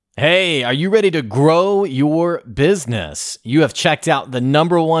Hey, are you ready to grow your business? You have checked out the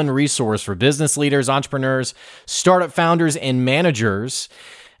number one resource for business leaders, entrepreneurs, startup founders, and managers.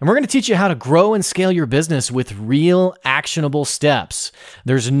 And we're going to teach you how to grow and scale your business with real actionable steps.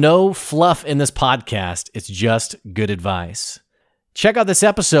 There's no fluff in this podcast. It's just good advice. Check out this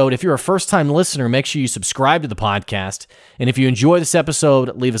episode. If you're a first-time listener, make sure you subscribe to the podcast. And if you enjoy this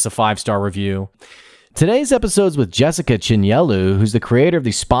episode, leave us a 5-star review. Today's episode is with Jessica Chinyelu, who's the creator of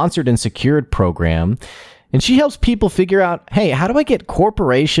the Sponsored and Secured program. And she helps people figure out, hey, how do I get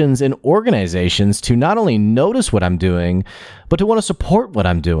corporations and organizations to not only notice what I'm doing, but to want to support what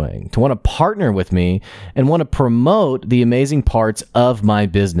I'm doing, to want to partner with me, and want to promote the amazing parts of my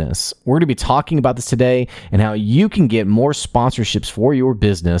business. We're going to be talking about this today and how you can get more sponsorships for your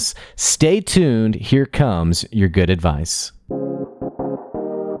business. Stay tuned. Here comes your good advice.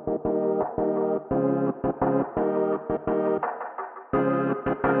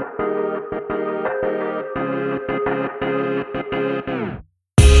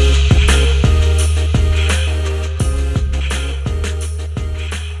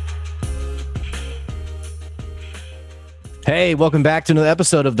 Hey, welcome back to another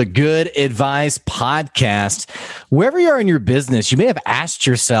episode of the Good Advice Podcast. Wherever you are in your business, you may have asked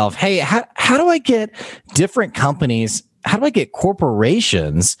yourself, hey, how do I get different companies, how do I get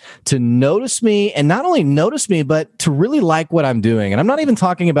corporations to notice me, and not only notice me, but to really like what I'm doing? And I'm not even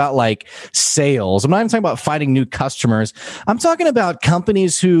talking about like sales. I'm not even talking about finding new customers. I'm talking about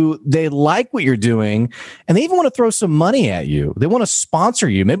companies who they like what you're doing and they even want to throw some money at you. They want to sponsor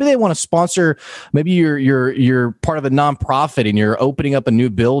you. Maybe they want to sponsor, maybe you're part of a nonprofit and you're opening up a new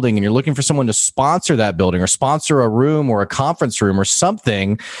building and you're looking for someone to sponsor that building or sponsor a room or a conference room or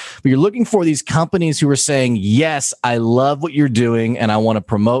something. But you're looking for these companies who are saying, yes, I love what you're doing and I want to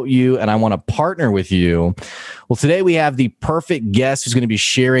promote you and I want to partner with you. Well, today we have the perfect guest who's going to be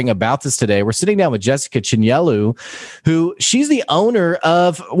sharing about this today. We're sitting down with Jessica Chinyelu, who she's the owner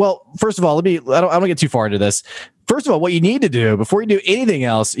of, well, first of all, I don't want to get too far into this. First of all, what you need to do before you do anything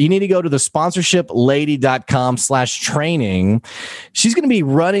else, you need to go to the sponsorshiplady.com/training. She's going to be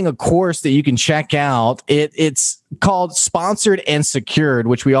running a course that you can check out. It's called Sponsored and Secured,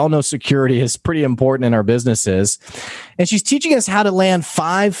 which we all know security is pretty important in our businesses. And she's teaching us how to land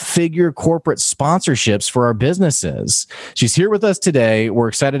 5-figure corporate sponsorships for our businesses. She's here with us today. We're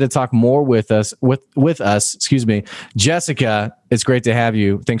excited to talk more with us. Jessica, it's great to have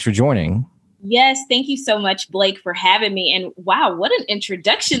you. Thanks for joining. Yes, thank you so much, Blake, for having me. And wow, what an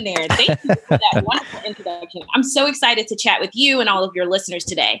introduction there. Thank you for that wonderful introduction. I'm so excited to chat with you and all of your listeners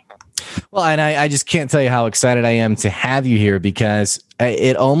today. Well, and I just can't tell you how excited I am to have you here, because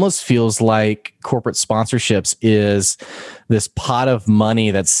it almost feels like corporate sponsorships is this pot of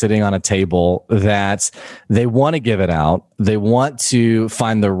money that's sitting on a table that they want to give it out. They want to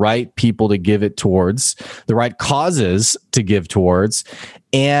find the right people to give it towards, the right causes to give towards.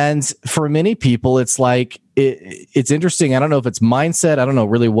 And for many people, it's like, it's interesting. I don't know if it's mindset. I don't know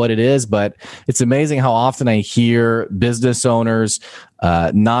really what it is, but it's amazing how often I hear business owners,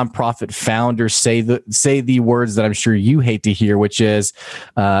 nonprofit founders say the words that I'm sure you hate to hear, which is,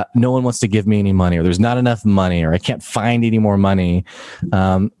 no one wants to give me any money, or there's not enough money, or I can't find any more money.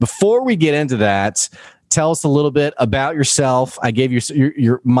 Before we get into that, tell us a little bit about yourself. I gave you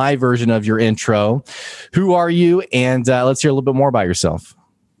my version of your intro. Who are you? And let's hear a little bit more about yourself.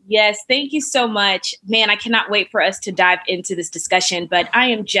 Yes, thank you so much. Man, I cannot wait for us to dive into this discussion. But I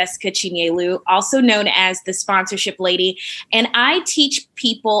am Jessica Chinyelu, also known as the Sponsorship Lady, and I teach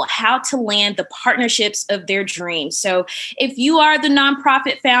people how to land the partnerships of their dreams. So if you are the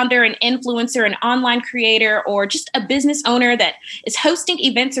nonprofit founder, an influencer, an online creator, or just a business owner that is hosting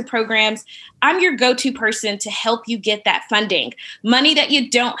events or programs, I'm your go-to person to help you get that funding, money that you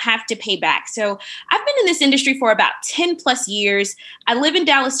don't have to pay back. So I've been in this industry for about 10 plus years. I live in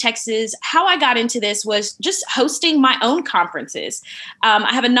Dallas, Texas. How I got into this was just hosting my own conferences.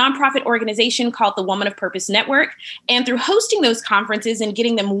 I have a nonprofit organization called the Woman of Purpose Network. And through hosting those conferences and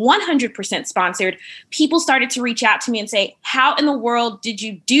getting them 100% sponsored, people started to reach out to me and say, how in the world did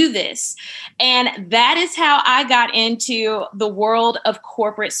you do this? And that is how I got into the world of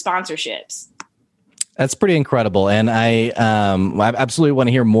corporate sponsorships. That's pretty incredible. And I absolutely want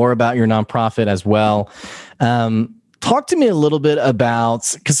to hear more about your nonprofit as well. Talk to me a little bit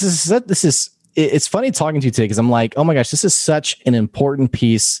about, because it's funny talking to you today, because I'm like, oh my gosh, this is such an important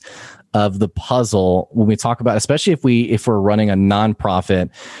piece of the puzzle when we talk about, especially if we're running a nonprofit,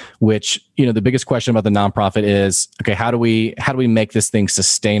 which, you know, the biggest question about the nonprofit is, okay, how do we make this thing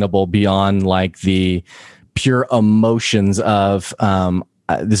sustainable beyond like the pure emotions of,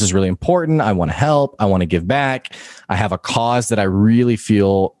 this is really important. I want to help. I want to give back. I have a cause that I really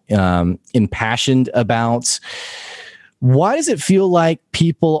feel impassioned about. Why does it feel like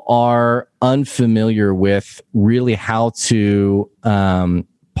people are unfamiliar with really how to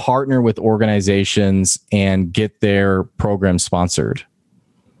partner with organizations and get their program sponsored?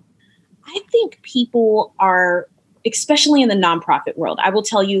 I think people are, especially in the nonprofit world, I will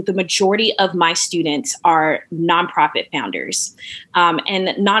tell you the majority of my students are nonprofit founders, and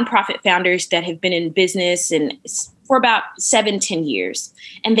nonprofit founders that have been in business and for about 7-10 years,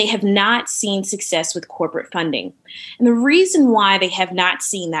 and they have not seen success with corporate funding. And the reason why they have not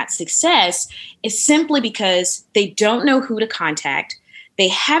seen that success is simply because they don't know who to contact. They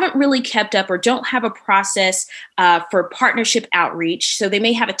haven't really kept up or don't have a process for partnership outreach. So they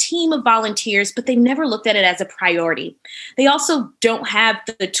may have a team of volunteers, but they never looked at it as a priority. They also don't have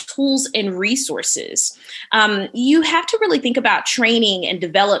the tools and resources. You have to really think about training and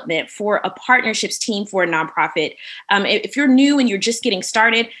development for a partnerships team for a nonprofit. If you're new and you're just getting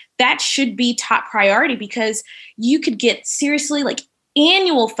started, that should be top priority, because you could get seriously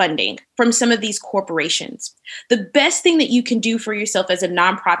annual funding from some of these corporations. The best thing that you can do for yourself as a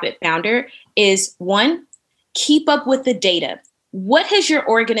nonprofit founder is, one, keep up with the data. What has your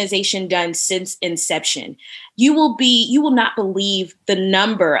organization done since inception? You will not believe the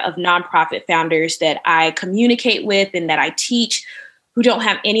number of nonprofit founders that I communicate with and that I teach who don't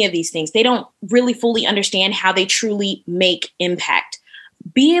have any of these things. They don't really fully understand how they truly make impact.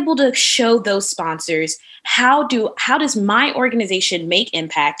 Be able to show those sponsors how does my organization make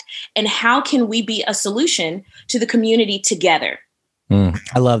impact, and how can we be a solution to the community together?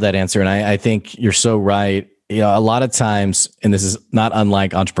 I love that answer. And I think you're so right. A lot of times, and this is not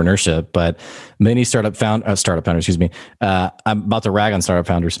unlike entrepreneurship, but many startup founders, I'm about to rag on startup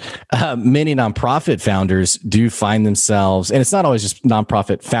founders. Many nonprofit founders do find themselves, and it's not always just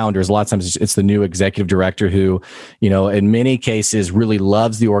nonprofit founders. A lot of times it's the new executive director who, in many cases really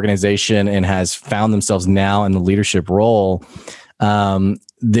loves the organization and has found themselves now in the leadership role.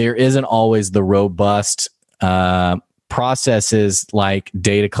 There isn't always the robust, processes like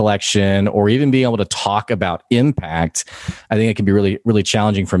data collection or even being able to talk about impact. I think it can be really, really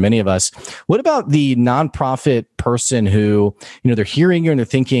challenging for many of us. What about the nonprofit person who, they're hearing you and they're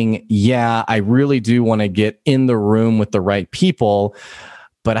thinking, yeah, I really do want to get in the room with the right people,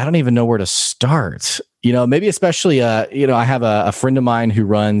 but I don't even know where to start. Maybe especially, I have a friend of mine who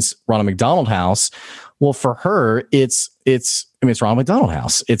runs Ronald McDonald House. Well, for her, it's Ronald McDonald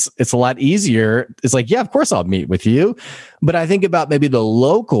House. It's a lot easier. It's like, yeah, of course I'll meet with you. But I think about maybe the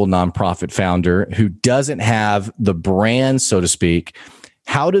local nonprofit founder who doesn't have the brand, so to speak.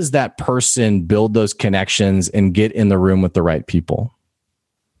 How does that person build those connections and get in the room with the right people?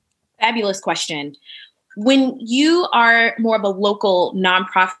 Fabulous question. When you are more of a local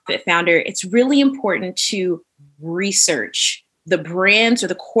nonprofit founder, it's really important to research the brands or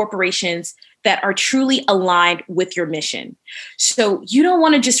the corporations that are truly aligned with your mission. So you don't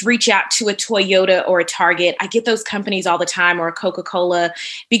want to just reach out to a Toyota or a Target. I get those companies all the time, or a Coca-Cola,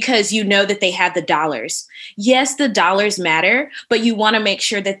 because you know that they have the dollars. Yes, the dollars matter, but you want to make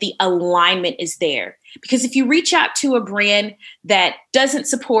sure that the alignment is there. Because if you reach out to a brand that doesn't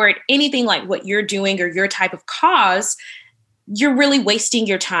support anything like what you're doing or your type of cause, you're really wasting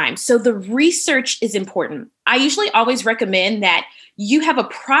your time. So the research is important. I usually always recommend that you have a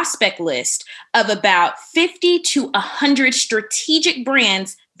prospect list of about 50 to 100 strategic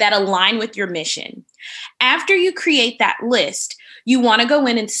brands that align with your mission. After you create that list, you want to go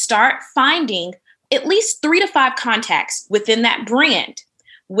in and start finding at least 3 to 5 contacts within that brand,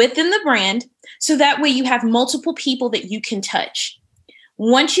 so that way you have multiple people that you can touch.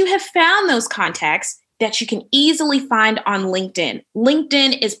 Once you have found those contacts that you can easily find on LinkedIn.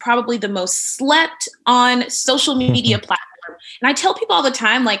 LinkedIn is probably the most slept on social media platform. And I tell people all the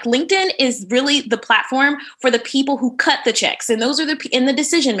time, LinkedIn is really the platform for the people who cut the checks. And those are the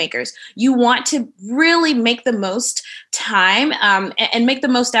decision makers. You want to really make the most time and make the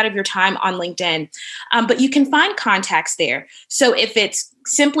most out of your time on LinkedIn. But you can find contacts there. So if it's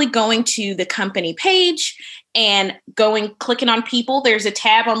simply going to the company page and clicking on people, there's a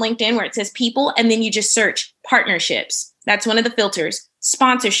tab on LinkedIn where it says people, and then you just search partnerships. That's one of the filters.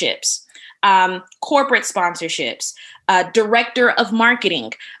 Sponsorships, corporate sponsorships, director of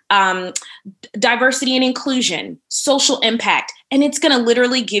marketing, diversity and inclusion, social impact. And it's going to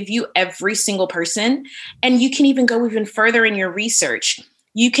literally give you every single person. And you can even go even further in your research.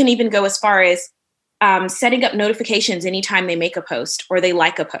 You can even go as far as setting up notifications anytime they make a post or they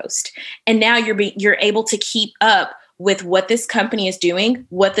like a post. And now you're able to keep up with what this company is doing,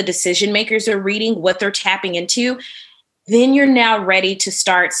 what the decision makers are reading, what they're tapping into. then you're now ready to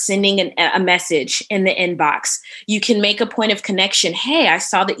start sending a message in the inbox. You can make a point of connection. Hey, I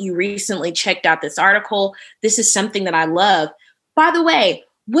saw that you recently checked out this article. This is something that I love. By the way,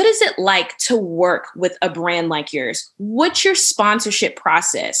 what is it like to work with a brand like yours? What's your sponsorship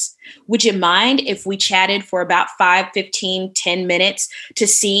process? Would you mind if we chatted for about 5, 15, 10 minutes to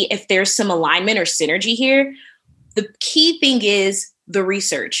see if there's some alignment or synergy here? The key thing is the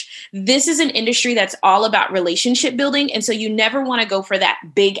research. This is an industry that's all about relationship building. And so you never want to go for that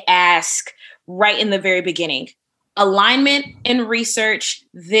big ask right in the very beginning. Alignment and research,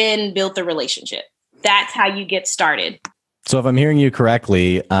 then build the relationship. That's how you get started. So if I'm hearing you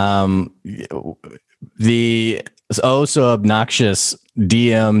correctly, the so obnoxious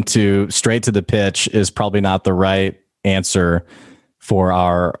DM to straight to the pitch is probably not the right answer for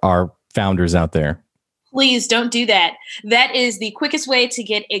our founders out there. Please don't do that. That is the quickest way to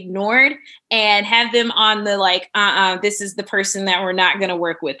get ignored and have them on the this is the person that we're not going to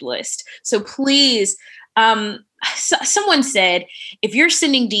work with list. So please, someone said, if you're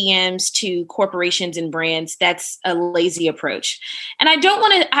sending DMs to corporations and brands, that's a lazy approach. And I don't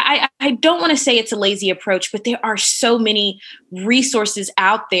want to say it's a lazy approach, but there are so many resources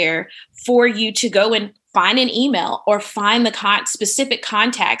out there for you to go and find an email or find the specific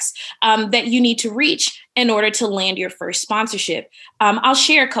contacts that you need to reach in order to land your first sponsorship. I'll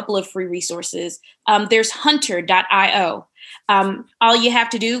share a couple of free resources. There's hunter.io. All you have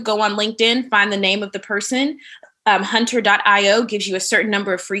to do, go on LinkedIn, find the name of the person. Hunter.io gives you a certain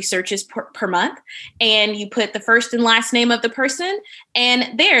number of free searches per month, and you put the first and last name of the person,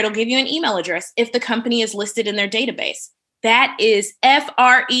 and there it'll give you an email address if the company is listed in their database. That is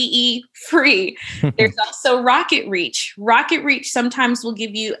FREE free. There's also Rocket Reach. Rocket Reach sometimes will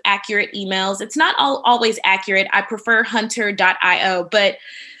give you accurate emails. It's not always accurate. I prefer hunter.io, but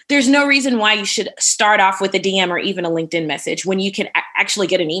there's no reason why you should start off with a DM or even a LinkedIn message when you can actually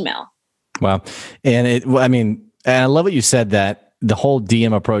get an email. Wow. And I love what you said, that the whole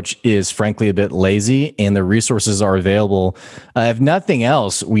DM approach is frankly a bit lazy, and the resources are available. If nothing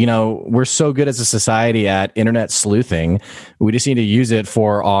else, we're so good as a society at internet sleuthing. We just need to use it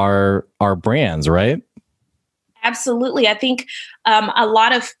for our brands, right? Absolutely. I think a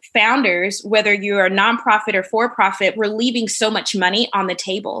lot of founders, whether you're a nonprofit or for-profit, we're leaving so much money on the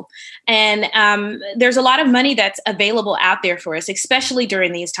table. And there's a lot of money that's available out there for us, especially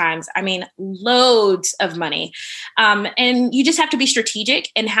during these times. I mean, loads of money. And you just have to be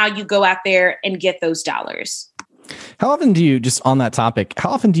strategic in how you go out there and get those dollars. How often do you, just on that topic, how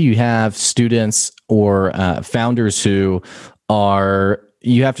often do you have students or founders who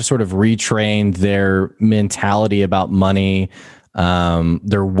you have to sort of retrain their mentality about money,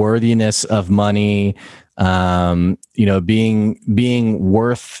 their worthiness of money, being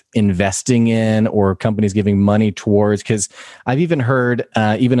worth investing in, or companies giving money towards? Because I've even heard,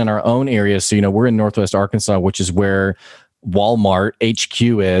 even in our own area, so, we're in Northwest Arkansas, which is where Walmart HQ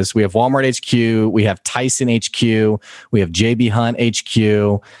is. We have Walmart HQ, we have Tyson HQ, we have JB Hunt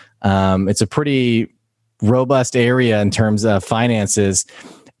HQ. It's a pretty robust area in terms of finances.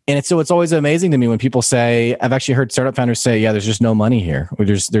 And it's always amazing to me when people say, I've actually heard startup founders say, yeah, there's just no money here.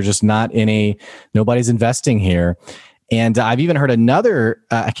 There's just nobody's investing here. And I've even heard another,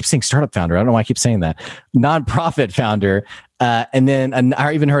 I keep saying startup founder, I don't know why I keep saying that, nonprofit founder. And then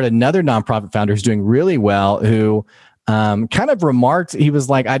I even heard another nonprofit founder who's doing really well, who kind of remarked, he was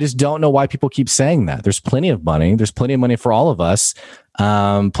like, I just don't know why people keep saying that. There's plenty of money. There's plenty of money for all of us.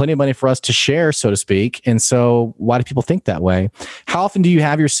 Plenty of money for us to share, so to speak. And so why do people think that way? How often do you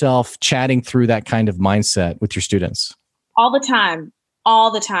have yourself chatting through that kind of mindset with your students? All the time.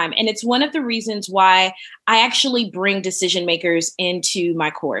 And it's one of the reasons why I actually bring decision makers into my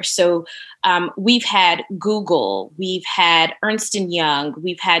course. So we've had Google, we've had Ernst & Young,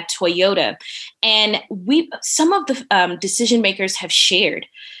 we've had Toyota, and some of the decision makers have shared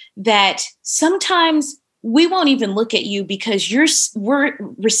that sometimes we won't even look at you because we're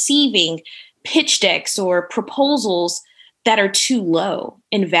receiving pitch decks or proposals that are too low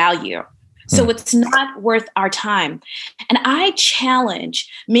in value. So it's not worth our time. And I challenge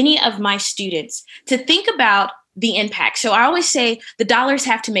many of my students to think about the impact. So I always say the dollars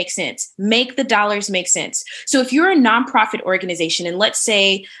have to make sense. Make the dollars make sense. So if you're a nonprofit organization, and let's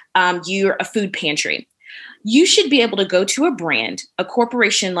say you're a food pantry, you should be able to go to a brand, a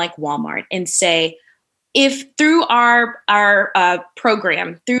corporation like Walmart, and say, if through our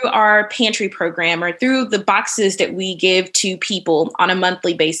program, through our pantry program, or through the boxes that we give to people on a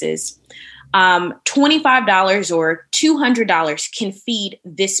monthly basis, $25 or $200 can feed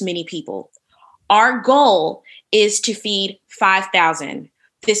this many people. Our goal is to feed 5,000.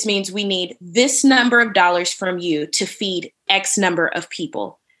 This means we need this number of dollars from you to feed X number of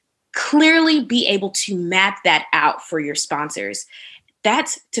people. Clearly be able to map that out for your sponsors.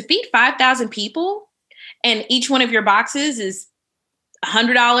 That's to feed 5,000 people, and each one of your boxes is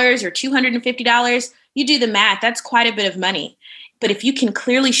 $100 or $250. You do the math, that's quite a bit of money. But if you can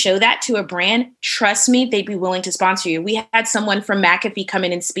clearly show that to a brand, trust me, they'd be willing to sponsor you. We had someone from McAfee come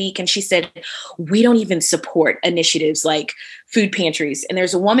in and speak, and she said, we don't even support initiatives like food pantries. And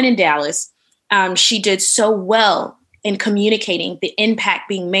there's a woman in Dallas. She did so well in communicating the impact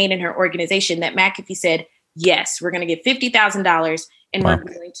being made in her organization that McAfee said, yes, we're going to give $50,000 and we're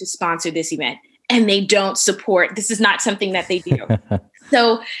going to sponsor this event. And they don't support. This is not something that they do.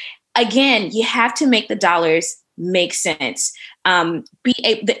 So again, you have to make the dollars make sense.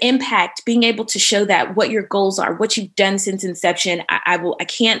 The impact, being able to show that what your goals are, what you've done since inception. I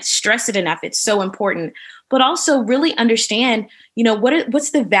can't stress it enough. It's so important. But also really understand,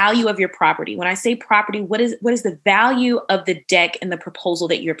 what's the value of your property? When I say property, what is the value of the deck and the proposal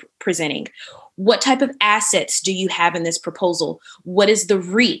that you're presenting? What type of assets do you have in this proposal? What is the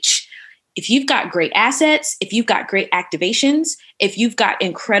reach? If you've got great assets, if you've got great activations, if you've got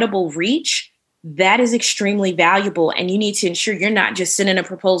incredible reach, that is extremely valuable. And you need to ensure you're not just sending a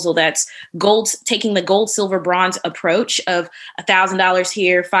proposal that's taking the gold, silver, bronze approach of $1,000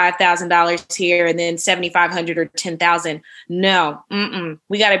 here, $5,000 here, and then $7,500 or $10,000. No,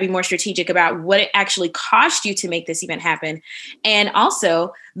 we got to be more strategic about what it actually cost you to make this event happen. And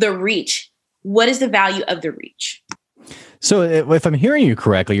also the reach. What is the value of the reach? So if I'm hearing you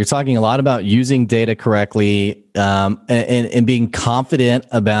correctly, you're talking a lot about using data correctly and being confident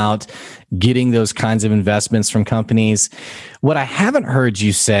about getting those kinds of investments from companies. What I haven't heard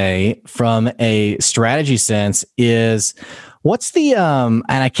you say from a strategy sense is what's the, and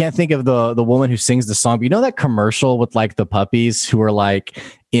I can't think of the woman who sings the song, but you know that commercial with like the puppies who are like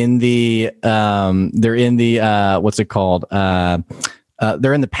in the, they're in the, what's it called? They're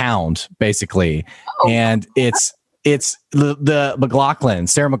in the pound basically. Oh. And it's the McLaughlin,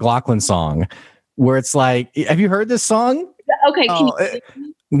 Sarah McLaughlin song where it's like, have you heard this song? Okay.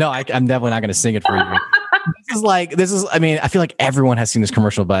 No, I'm definitely not going to sing it for you. I mean, I feel like everyone has seen this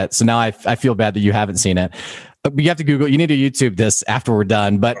commercial, but so now I feel bad that you haven't seen it. But you have to Google, you need to YouTube this after we're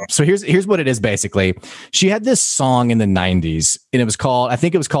done. But so here's what it is basically. She had this song in the 90s and I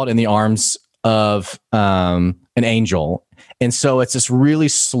think it was called In the Arms of an Angel. And so it's this really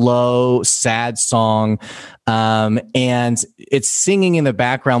slow, sad song. And it's singing in the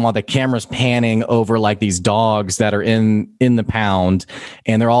background while the camera's panning over like these dogs that are in the pound,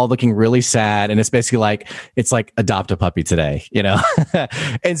 and they're all looking really sad. And it's basically like, it's like adopt a puppy today,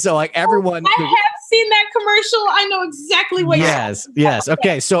 And so like everyone. I have seen that commercial. I know exactly what Yes.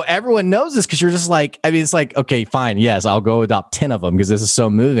 Okay. So everyone knows this because you're just like, I mean, it's like, okay, fine. Yes, I'll go adopt 10 of them because this is so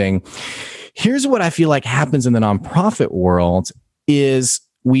moving. Here's what I feel like happens in the nonprofit world is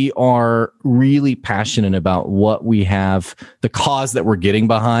we are really passionate about what we have, the cause that we're getting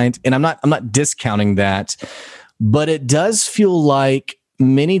behind. And I'm not discounting that, but it does feel like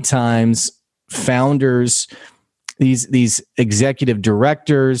many times founders, these executive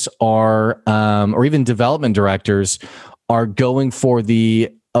directors are, or even development directors are going for the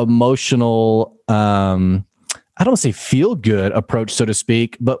emotional, I don't want to say feel good approach, so to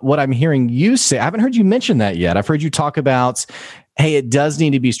speak, but what I'm hearing you say, I haven't heard you mention that yet. I've heard you talk about, hey, it does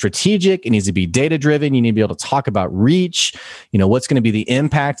need to be strategic. It needs to be data driven. You need to be able to talk about reach, what's going to be the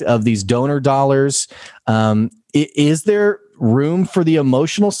impact of these donor dollars. Is there room for the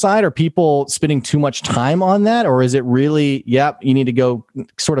emotional side? Are people spending too much time on that? Or is it really, you need to go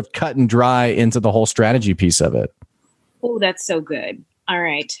sort of cut and dry into the whole strategy piece of it? Oh, that's so good. All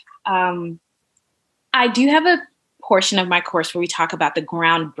right. I do have a portion of my course where we talk about the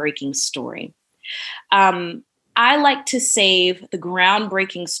groundbreaking story. I like to save the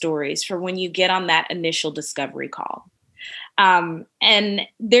groundbreaking stories for when you get on that initial discovery call. And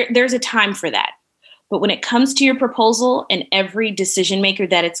there's a time for that. But when it comes to your proposal and every decision maker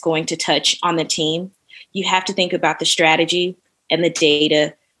that it's going to touch on the team, you have to think about the strategy and the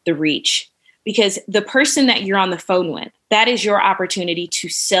data, the reach. Because the person that you're on the phone with, that is your opportunity to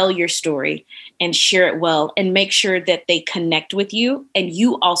sell your story and share it well and make sure that they connect with you and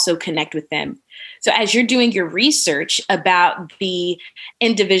you also connect with them. So as you're doing your research about the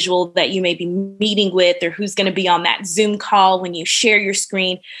individual that you may be meeting with or who's going to be on that Zoom call when you share your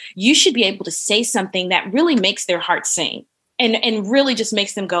screen, you should be able to say something that really makes their heart sing. And really just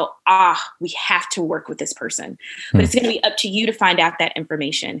makes them go, we have to work with this person. But it's going to be up to you to find out that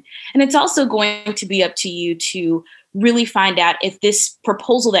information. And it's also going to be up to you to really find out if this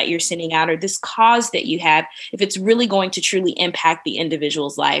proposal that you're sending out or this cause that you have, if it's really going to truly impact the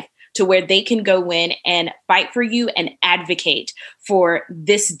individual's life to where they can go in and fight for you and advocate for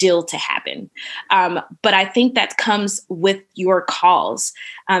this deal to happen. But I think that comes with your calls.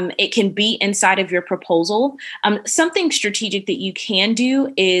 It can be inside of your proposal. Something strategic that you can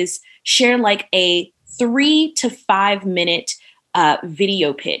do is share like a 3 to 5 minute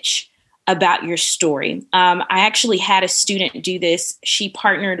video pitch about your story. I actually had a student do this. She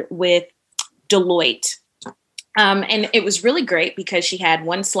partnered with Deloitte. And it was really great because she had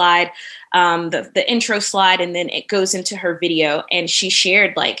one slide, the intro slide, and then it goes into her video. And she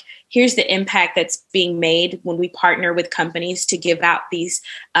shared like, here's the impact that's being made when we partner with companies to give out these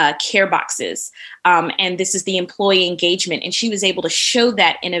care boxes. And this is the employee engagement. And she was able to show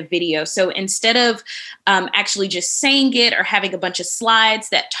that in a video. So instead of actually just saying it or having a bunch of slides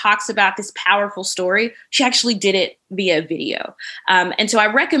that talks about this powerful story, she actually did it via video. And so I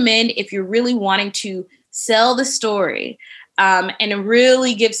recommend, if you're really wanting to sell the story and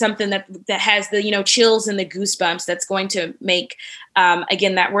really give something that has the, chills and the goosebumps that's going to make,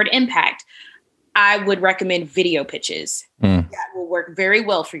 again, that word impact, I would recommend video pitches. That will work very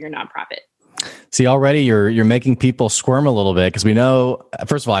well for your nonprofit. See, already you're making people squirm a little bit because we know,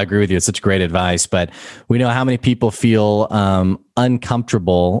 first of all, I agree with you. It's such great advice, but we know how many people feel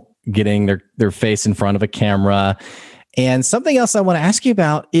uncomfortable getting their face in front of a camera. And something else I want to ask you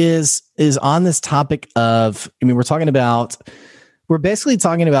about is on this topic of, we're basically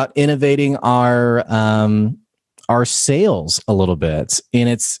talking about innovating our sales a little bit. And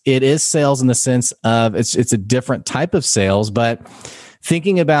it is sales in the sense of it's a different type of sales, but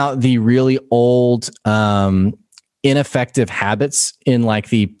thinking about the really old, ineffective habits in like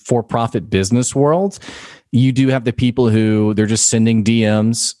the for-profit business world, you do have the people who they're just sending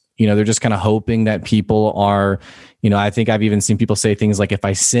DMs. They're just kind of hoping that people are, I think I've even seen people say things like, if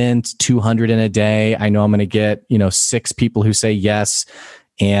I send 200 in a day, I know I'm going to get, 6 people who say yes.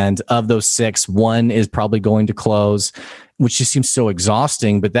 And of those 6, 1 is probably going to close, which just seems so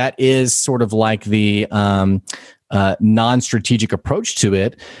exhausting. But that is sort of like the non-strategic approach to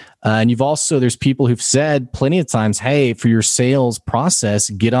it. And there's people who've said plenty of times, hey, for your sales process,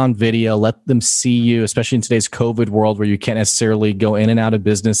 get on video, let them see you, especially in today's COVID world where you can't necessarily go in and out of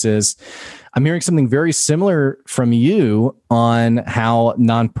businesses. I'm hearing something very similar from you on how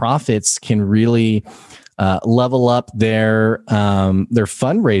nonprofits can really level up their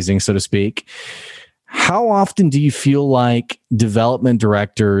fundraising, so to speak. How often do you feel like development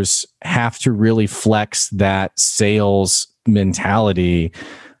directors have to really flex that sales mentality?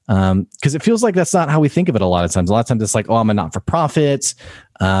 Because it feels like that's not how we think of it a lot of times. A lot of times it's like, oh, I'm a not-for-profit.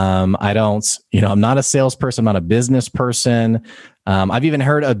 I'm not a salesperson. I'm not a business person. I've even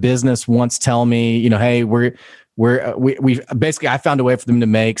heard a business once tell me, hey, we basically, I found a way for them to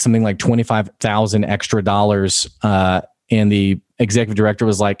make something like $25,000 extra dollars. And the executive director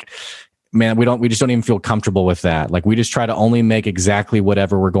was like, man, we just don't even feel comfortable with that. Like, we just try to only make exactly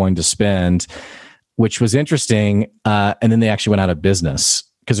whatever we're going to spend, which was interesting. And then they actually went out of business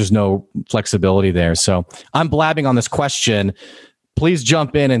because there's no flexibility there. So I'm blabbing on this question. Please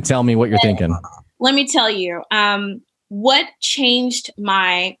jump in and tell me what you're thinking. Let me tell you, what changed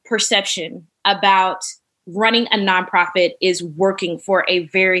my perception about running a nonprofit is working for a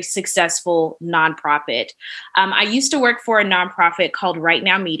very successful nonprofit. I used to work for a nonprofit called Right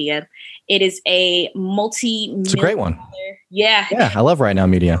Now Media. It is a It's a great one. Yeah. Yeah, I love Right Now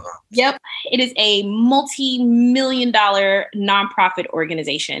Media. Yep. It is a multi-million-dollar nonprofit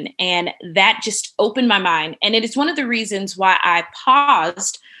organization. And that just opened my mind. And it is one of the reasons why I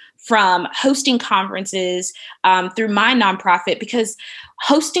paused from hosting conferences through my nonprofit, because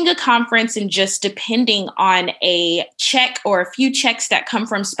hosting a conference and just depending on a check or a few checks that come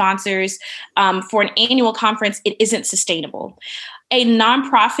from sponsors for an annual conference, it isn't sustainable. A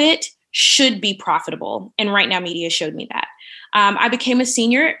nonprofit should be profitable. And Right Now Media showed me that. I became a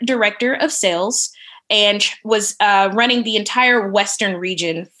senior director of sales and was running the entire Western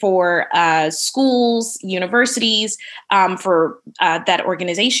region for schools, universities, for that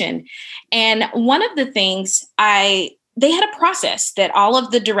organization. And one of the things they had a process that all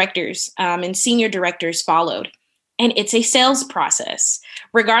of the directors and senior directors followed. And it's a sales process,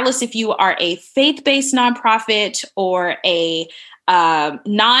 regardless if you are a faith-based nonprofit or a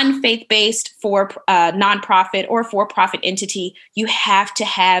non-faith-based nonprofit or for-profit entity. You have to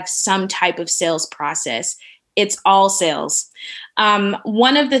have some type of sales process. It's all sales.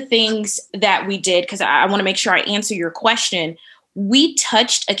 One of the things that we did, because I want to make sure I answer your question, we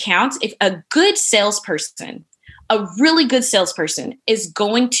touched accounts. If a good salesperson, a really good salesperson, is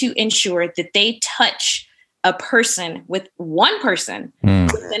going to ensure that they touch a person with one person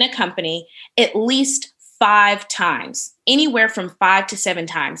within a company at least 5 times, anywhere from 5 to 7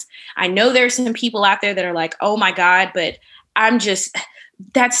 times. I know there's some people out there that are like, oh my God, but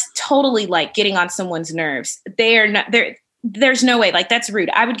that's totally like getting on someone's nerves. There's no way, like that's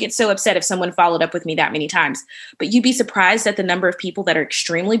rude. I would get so upset if someone followed up with me that many times, but you'd be surprised at the number of people that are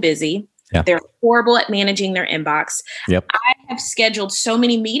extremely busy. Yeah. They're horrible at managing their inbox. Yep. I have scheduled so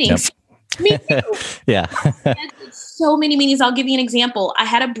many meetings. Yep. Me too. Yeah. So many meetings. I'll give you an example. I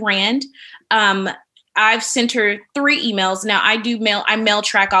had a brand. I've sent her 3 emails. Now I mail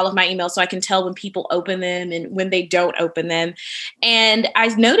track all of my emails so I can tell when people open them and when they don't open them. And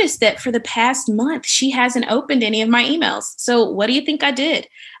I've noticed that for the past month, she hasn't opened any of my emails. So what do you think I did?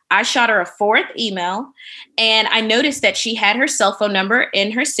 I shot her a 4th email and I noticed that she had her cell phone number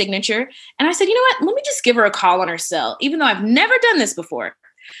in her signature. And I said, you know what? Let me just give her a call on her cell, even though I've never done this before.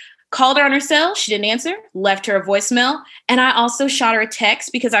 Called her on her cell. She didn't answer, left her a voicemail. And I also shot her a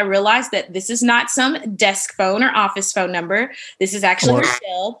text because I realized that this is not some desk phone or office phone number. This is actually her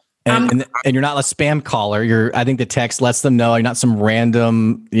cell. And you're not a spam caller. I think the text lets them know you're not some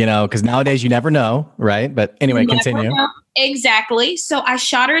random, because nowadays you never know, right? But anyway, continue. Exactly. So I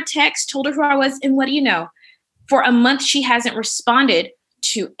shot her a text, told her who I was. And what do you know? For a month, she hasn't responded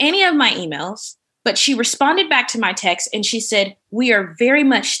to any of my emails. But she responded back to my text and she said, we are very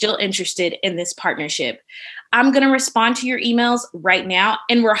much still interested in this partnership. I'm going to respond to your emails right now.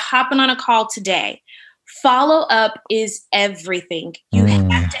 And we're hopping on a call today. Follow up is everything. You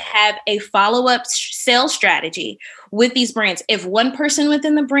have to have a follow-up sales strategy with these brands. If one person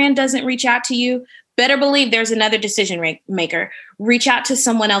within the brand doesn't reach out to you, better believe there's another decision maker. Reach out to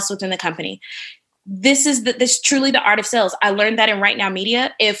someone else within the company. This is truly the art of sales. I learned that in Right Now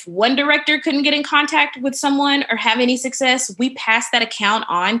Media. If one director couldn't get in contact with someone or have any success, we pass that account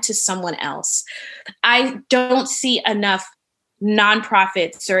on to someone else. I don't see enough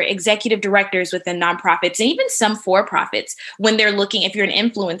nonprofits or executive directors within nonprofits and even some for-profits when they're looking, if you're an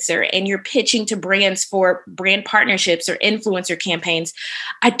influencer and you're pitching to brands for brand partnerships or influencer campaigns,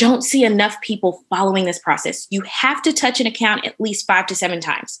 I don't see enough people following this process. You have to touch an account at least 5 to 7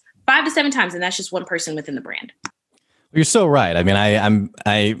 times. 5 to 7 times, and that's just one person within the brand. You're so right. I mean,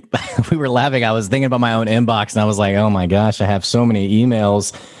 we were laughing. I was thinking about my own inbox, and I was like, oh my gosh, I have so many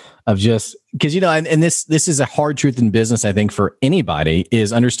emails of just because and this is a hard truth in business. I think for anybody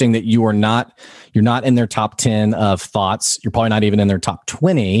is understanding that you're not in their top 10 of thoughts. You're probably not even in their top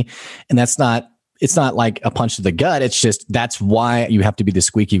 20, and it's not like a punch to the gut. It's just, that's why you have to be the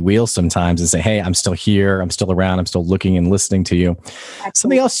squeaky wheel sometimes and say, hey, I'm still here. I'm still around. I'm still looking and listening to you. Absolutely.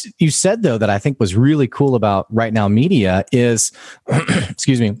 Something else you said, though, that I think was really cool about Right Now Media is,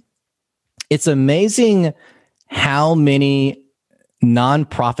 excuse me, it's amazing how many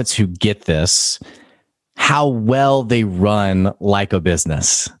nonprofits who get this, how well they run like a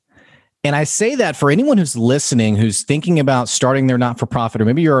business. And I say that for anyone who's listening, who's thinking about starting their not-for-profit, or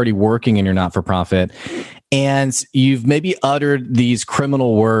maybe you're already working in your not-for-profit, and you've maybe uttered these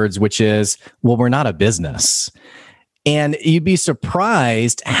criminal words, which is, well, we're not a business. And you'd be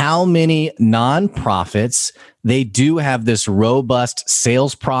surprised how many nonprofits, they do have this robust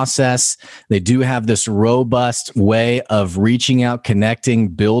sales process. They do have this robust way of reaching out, connecting,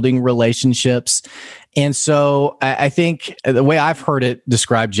 building relationships. And so I think the way I've heard it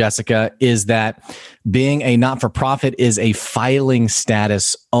described, Jessica, is that being a not-for-profit is a filing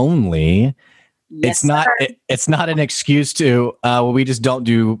status only. Yes, it's not an excuse to, well, we just don't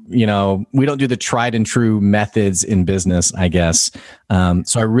do, we don't do the tried and true methods in business, I guess.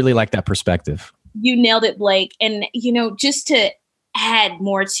 So I really like that perspective. You nailed it, Blake. And, just to add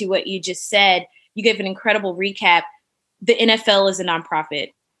more to what you just said, you gave an incredible recap. The NFL is a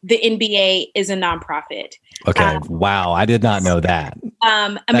nonprofit. The NBA is a nonprofit. Okay. Wow. I did not know that.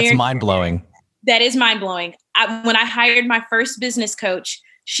 That's mind-blowing. That is mind-blowing. When I hired my first business coach,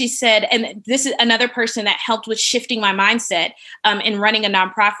 she said, and this is another person that helped with shifting my mindset in running a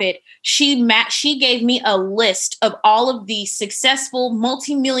nonprofit. She gave me a list of all of the successful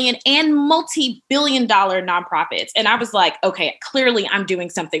multi-million and multi-billion-dollar nonprofits. And I was like, okay, clearly I'm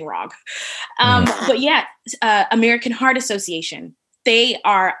doing something wrong. But yeah, American Heart Association, they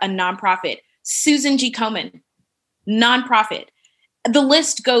are a nonprofit. Susan G. Komen, nonprofit. The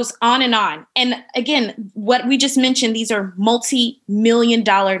list goes on. And again, what we just mentioned, these are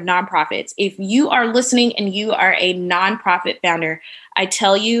multi-million-dollar nonprofits. If you are listening and you are a nonprofit founder, I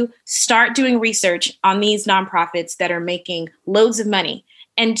tell you, start doing research on these nonprofits that are making loads of money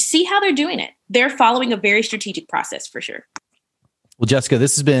and see how they're doing it. They're following a very strategic process for sure. Well, Jessica,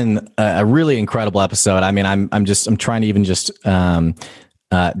 this has been a really incredible episode. I mean, I'm trying to even just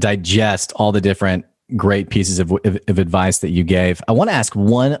digest all the different great pieces of advice that you gave. I want to ask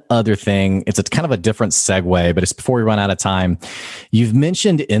one other thing. It's a kind of a different segue, but it's before we run out of time. You've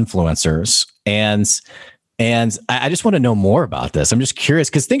mentioned influencers, and I just want to know more about this. I'm just curious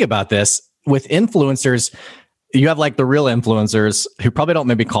because think about this with influencers. You have like the real influencers who probably don't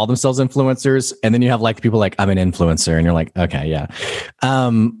maybe call themselves influencers. And then you have like people like, I'm an influencer. And you're like, okay, yeah.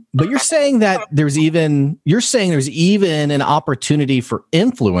 But you're saying that there's even an opportunity for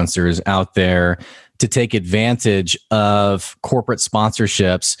influencers out there to take advantage of corporate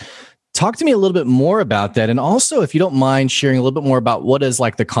sponsorships. Talk to me a little bit more about that. And also, if you don't mind sharing a little bit more about what does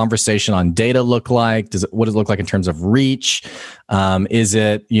like the conversation on data look like? What does it look like in terms of reach? Is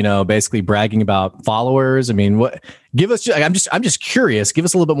it, basically bragging about followers? I mean, I'm just curious. Give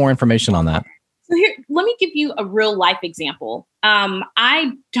us a little bit more information on that. So here, let me give you a real life example.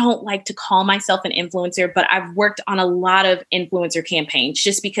 I don't like to call myself an influencer, but I've worked on a lot of influencer campaigns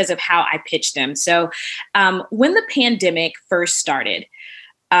just because of how I pitch them. So when the pandemic first started,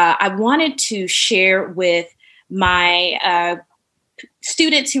 I wanted to share with my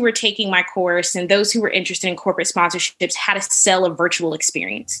students who were taking my course and those who were interested in corporate sponsorships how to sell a virtual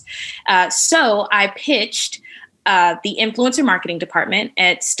experience. So I pitched the influencer marketing department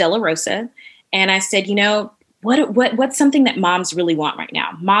at Stella Rosa. And I said, what's something that moms really want right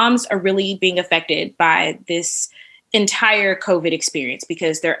now? Moms are really being affected by this entire COVID experience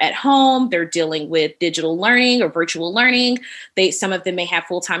because they're at home, they're dealing with digital learning or virtual learning. Some of them may have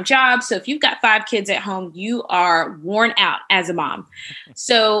full-time jobs. So if you've got 5 kids at home, you are worn out as a mom.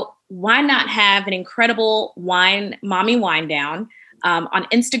 So why not have an incredible mommy wine down on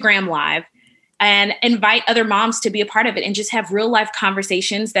Instagram Live and invite other moms to be a part of it and just have real life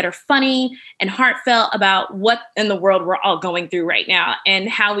conversations that are funny and heartfelt about what in the world we're all going through right now and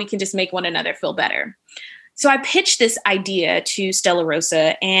how we can just make one another feel better. So I pitched this idea to Stella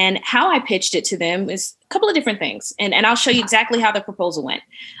Rosa, and how I pitched it to them is a couple of different things. And I'll show you exactly how the proposal went.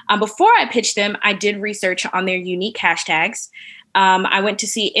 Before I pitched them, I did research on their unique hashtags. I went to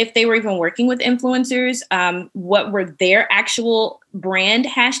see if they were even working with influencers, what were their actual brand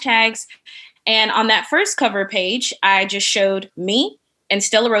hashtags. And on that first cover page, I just showed me and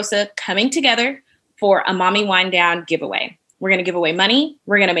Stella Rosa coming together for a Mommy Wind Down giveaway. We're going to give away money.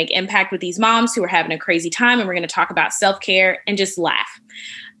 We're going to make impact with these moms who are having a crazy time. And we're going to talk about self-care and just laugh.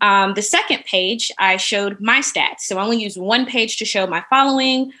 The second page, I showed my stats. So I only used one page to show my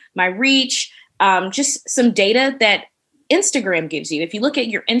following, my reach, just some data that Instagram gives you. If you look at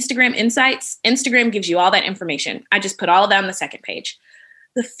your Instagram insights, Instagram gives you all that information. I just put all of that on the second page.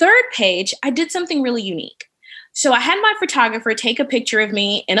 The third page, I did something really unique. So I had my photographer take a picture of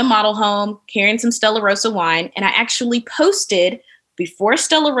me in a model home carrying some Stella Rosa wine. And I actually posted, before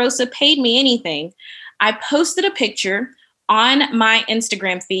Stella Rosa paid me anything, I posted a picture on my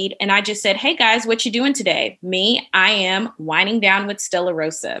Instagram feed. And I just said, hey guys, what you doing today? Me, I am winding down with Stella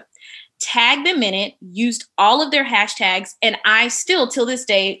Rosa. Tagged them in it, used all of their hashtags. And I still, till this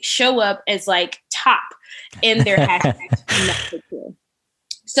day, show up as like top in their hashtags.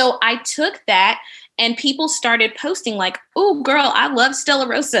 So I took that and people started posting like, oh, girl, I love Stella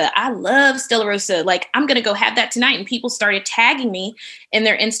Rosa. I love Stella Rosa. Like, I'm going to go have that tonight. And people started tagging me in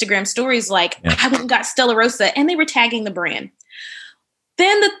their Instagram stories like, I went and got Stella Rosa. And they were tagging the brand.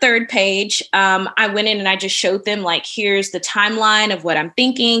 Then the third page, I went in and I just showed them like, here's the timeline of what I'm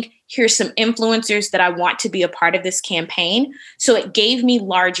thinking. Here's some influencers that I want to be a part of this campaign. So it gave me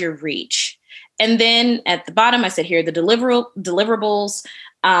larger reach. And then at the bottom, I said, here are the deliverables.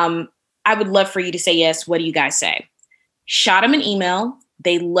 I would love for you to say yes. What do you guys say? Shot them an email.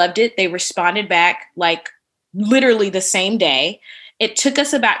 They loved it. They responded back like literally the same day. It took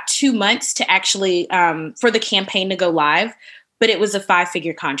us about 2 months to actually for the campaign to go live, but it was a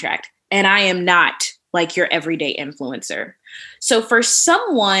 5-figure contract. And I am not like your everyday influencer. So for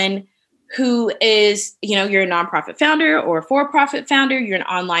someone who is, you're a nonprofit founder or a for-profit founder, you're an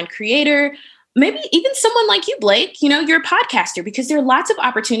online creator, maybe even someone like you, Blake, you're a podcaster, because there are lots of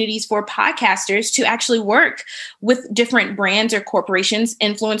opportunities for podcasters to actually work with different brands or corporations,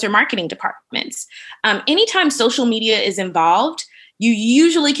 influencer marketing departments. Anytime social media is involved, you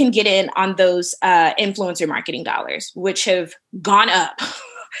usually can get in on those influencer marketing dollars, which have gone up.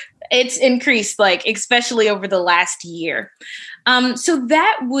 It's increased, like, especially over the last year. So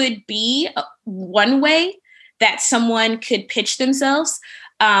that would be one way that someone could pitch themselves.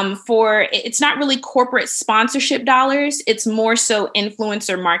 It's not really corporate sponsorship dollars. It's more so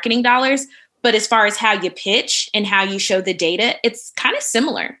influencer marketing dollars. But as far as how you pitch and how you show the data, it's kind of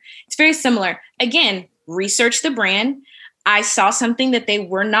similar. It's very similar. Again, research the brand, I saw something that they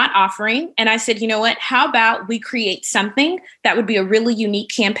were not offering. And I said, you know what? How about we create something that would be a really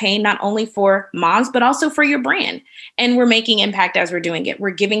unique campaign, not only for moms, but also for your brand. And we're making impact as we're doing it. We're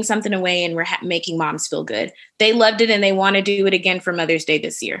giving something away and we're making moms feel good. They loved it and they want to do it again for Mother's Day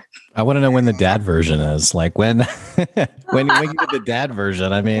this year. I want to know when the dad version is. Like when when you get the dad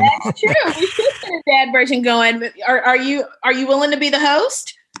version. I mean, that's true. We should get a dad version going. Are you willing to be the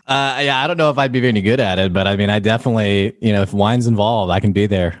host? Yeah, I don't know if I'd be very good at it, but I mean, I definitely, if wine's involved, I can be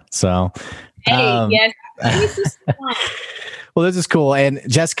there. So, yes. Well, this is cool. And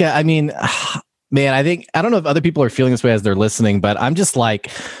Jessica, I mean, man, I don't know if other people are feeling this way as they're listening, but I'm just like,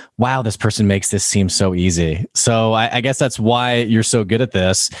 wow, this person makes this seem so easy. So I guess that's why you're so good at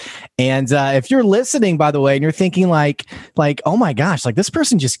this. And if you're listening, by the way, and you're thinking like, oh my gosh, like this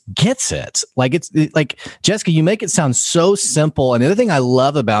person just gets it. Like like Jessica, you make it sound so simple. And the other thing I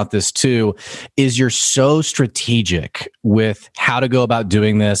love about this too, is you're so strategic with how to go about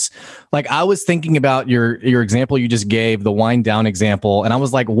doing this. Like I was thinking about your example you just gave, the wind down example. And I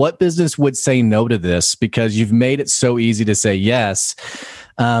was like, what business would say no to this? Because you've made it so easy to say yes.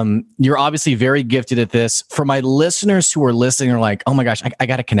 You're obviously very gifted at this. For my listeners who are listening are like, oh my gosh, I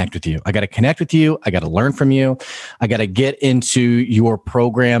got to connect with you. I got to connect with you. I got to learn from you. I got to get into your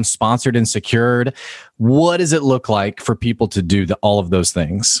program, Sponsored and Secured. What does it look like for people to do all of those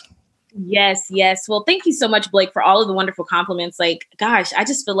things? Yes. Well, thank you so much, Blake, for all of the wonderful compliments. Like, gosh, I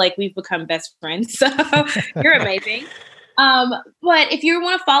just feel like we've become best friends. So you're amazing. But if you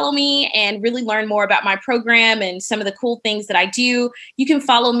want to follow me and really learn more about my program and some of the cool things that I do, you can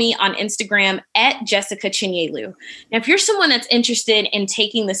follow me on Instagram at Jessica Chinyelu. Now, if you're someone that's interested in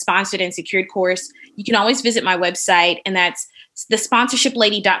taking the Sponsored and Secured course, you can always visit my website, and that's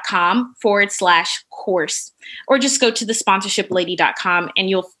thesponsorshiplady.com/course, or just go to thesponsorshiplady.com and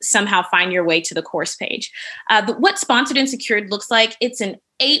you'll somehow find your way to the course page. But what Sponsored and Secured looks like, it's an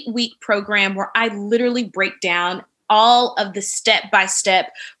 8-week program where I literally break down all of the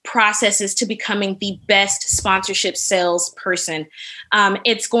step-by-step processes to becoming the best sponsorship salesperson.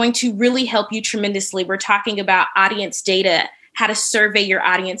 It's going to really help you tremendously. We're talking about audience data, how to survey your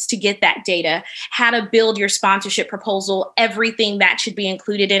audience to get that data, how to build your sponsorship proposal, everything that should be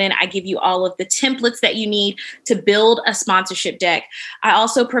included in it. I give you all of the templates that you need to build a sponsorship deck. I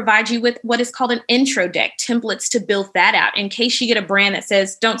also provide you with what is called an intro deck, templates to build that out. In case you get a brand that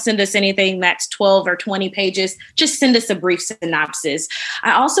says, don't send us anything that's 12 or 20 pages, just send us a brief synopsis.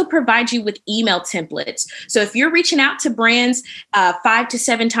 I also provide you with email templates. So if you're reaching out to brands 5 to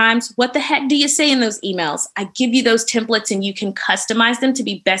 7 times, what the heck do you say in those emails? I give you those templates and you can customize them to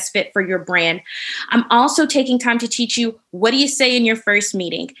be best fit for your brand. I'm also taking time to teach you, what do you say in your first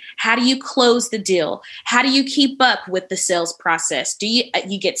meeting? How do you close the deal? How do you keep up with the sales process? Do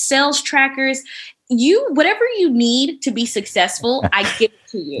you get sales trackers? Whatever you need to be successful, I give it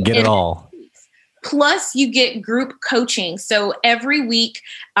to you. Get it all. Plus, you get group coaching. So every week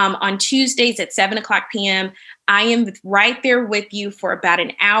on Tuesdays at 7:00 p.m., I am right there with you for about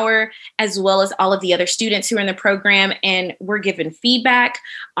an hour, as well as all of the other students who are in the program. And we're giving feedback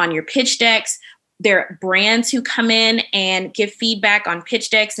on your pitch decks. There are brands who come in and give feedback on pitch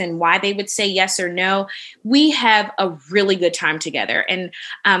decks and why they would say yes or no. We have a really good time together. And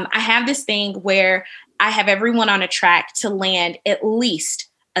I have this thing where I have everyone on a track to land at least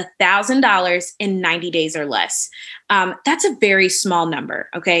 $1,000 in 90 days or less. That's a very small number.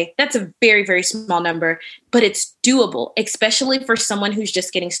 Okay. That's a very, very small number, but it's doable, especially for someone who's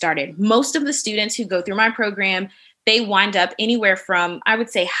just getting started. Most of the students who go through my program, they wind up anywhere from, I would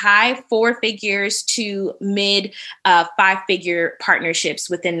say, high 4 figures to mid 5-figure partnerships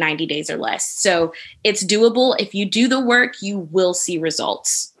within 90 days or less. So it's doable. If you do the work, you will see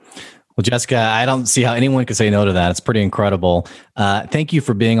results. Well, Jessica, I don't see how anyone could say no to that. It's pretty incredible. Thank you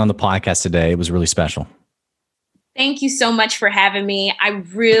for being on the podcast today. It was really special. Thank you so much for having me. I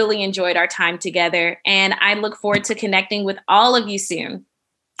really enjoyed our time together, and I look forward to connecting with all of you soon.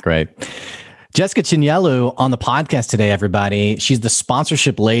 Great. Jessica Chinyelu on the podcast today, everybody. She's the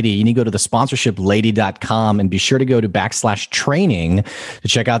sponsorship lady. You need to go to thesponsorshiplady.com and be sure to go to /training to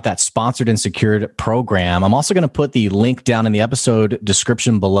check out that Sponsored and Secured program. I'm also going to put the link down in the episode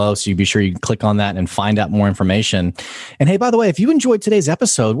description below, so you be sure you can click on that and find out more information. And hey, by the way, if you enjoyed today's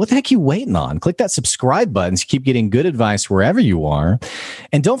episode, what the heck are you waiting on? Click that subscribe button to keep getting good advice wherever you are.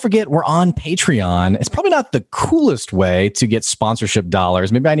 And don't forget, we're on Patreon. It's probably not the coolest way to get sponsorship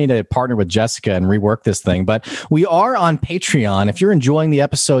dollars. Maybe I need to partner with Jessica and rework this thing, but we are on Patreon. If you're enjoying the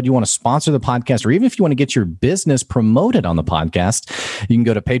episode, you want to sponsor the podcast, or even if you want to get your business promoted on the podcast, you can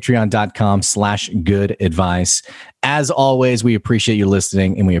go to patreon.com/good advice. As always, we appreciate you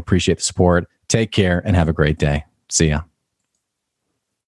listening and we appreciate the support. Take care and have a great day. See ya.